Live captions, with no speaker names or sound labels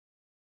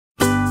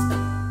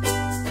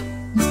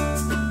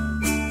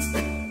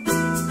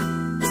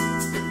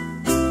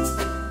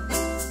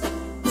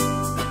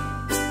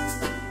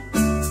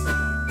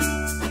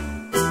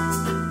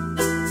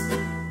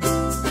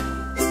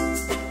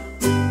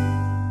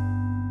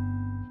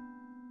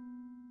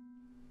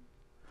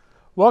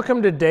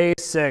Welcome to day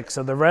 6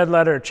 of the Red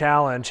Letter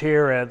Challenge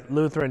here at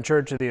Lutheran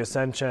Church of the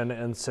Ascension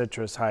in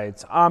Citrus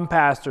Heights. I'm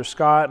Pastor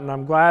Scott, and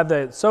I'm glad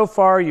that so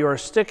far you are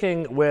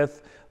sticking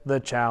with the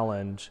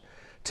challenge.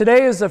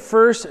 Today is the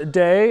first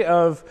day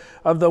of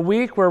the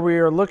week where we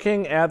are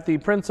looking at the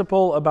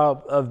principle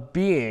of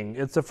being.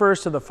 It's the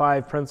first of the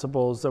 5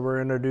 principles that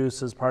were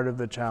introduced as part of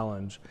the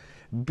challenge.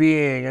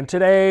 Being. And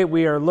today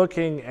we are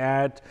looking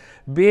at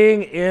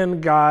being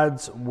in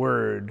God's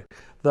Word.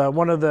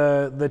 One of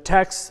the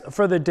texts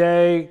for the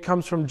day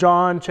comes from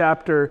John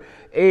chapter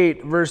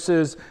 8,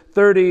 verses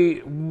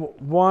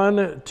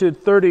 31 to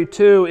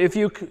 32. If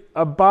you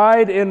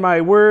abide in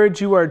my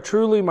words, you are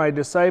truly my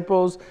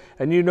disciples,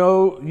 and you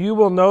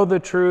will know the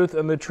truth,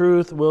 and the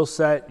truth will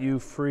set you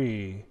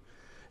free.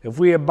 If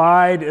we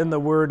abide in the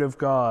Word of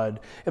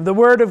God, if the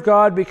Word of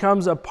God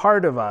becomes a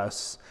part of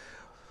us,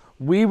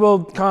 we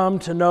will come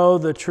to know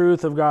the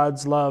truth of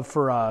God's love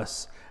for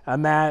us,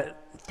 and that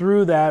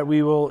through that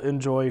we will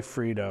enjoy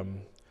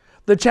freedom.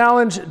 The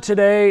challenge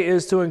today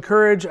is to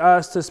encourage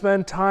us to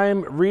spend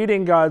time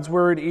reading God's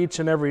Word each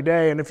and every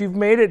day. And if you've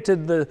made it to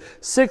the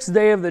 6th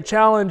day of the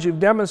challenge, you've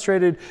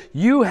demonstrated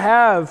you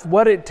have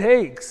what it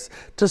takes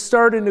to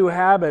start a new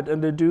habit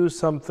and to do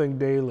something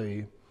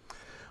daily.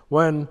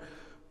 When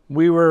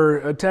we were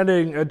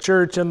attending a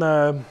church in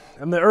the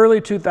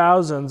early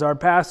 2000s, our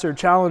pastor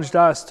challenged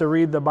us to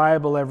read the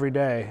Bible every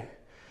day.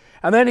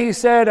 And then he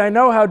said, I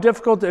know how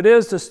difficult it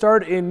is to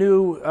start a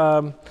new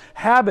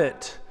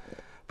habit,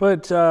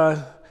 but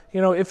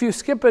if you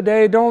skip a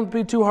day, don't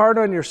be too hard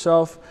on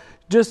yourself.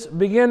 Just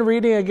begin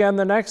reading again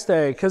the next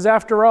day, because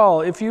after all,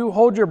 if you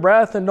hold your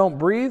breath and don't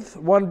breathe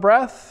one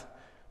breath,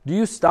 do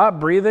you stop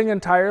breathing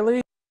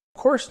entirely?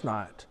 Of course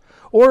not.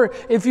 Or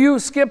if you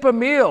skip a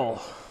meal,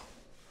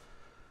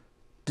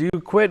 do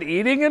you quit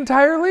eating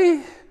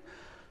entirely?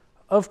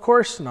 Of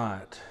course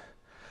not.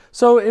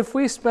 So if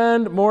we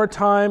spend more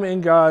time in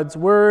God's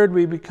Word,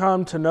 we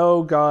become to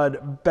know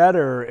God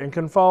better and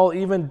can fall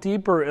even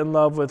deeper in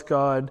love with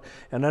God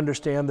and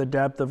understand the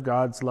depth of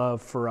God's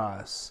love for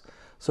us.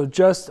 So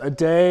just a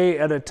day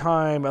at a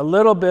time, a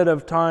little bit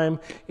of time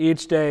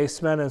each day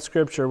spent in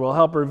Scripture will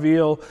help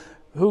reveal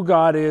who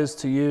God is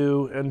to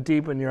you and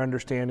deepen your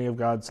understanding of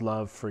God's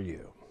love for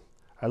you.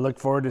 I look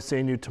forward to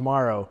seeing you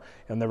tomorrow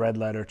in the Red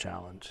Letter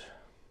Challenge.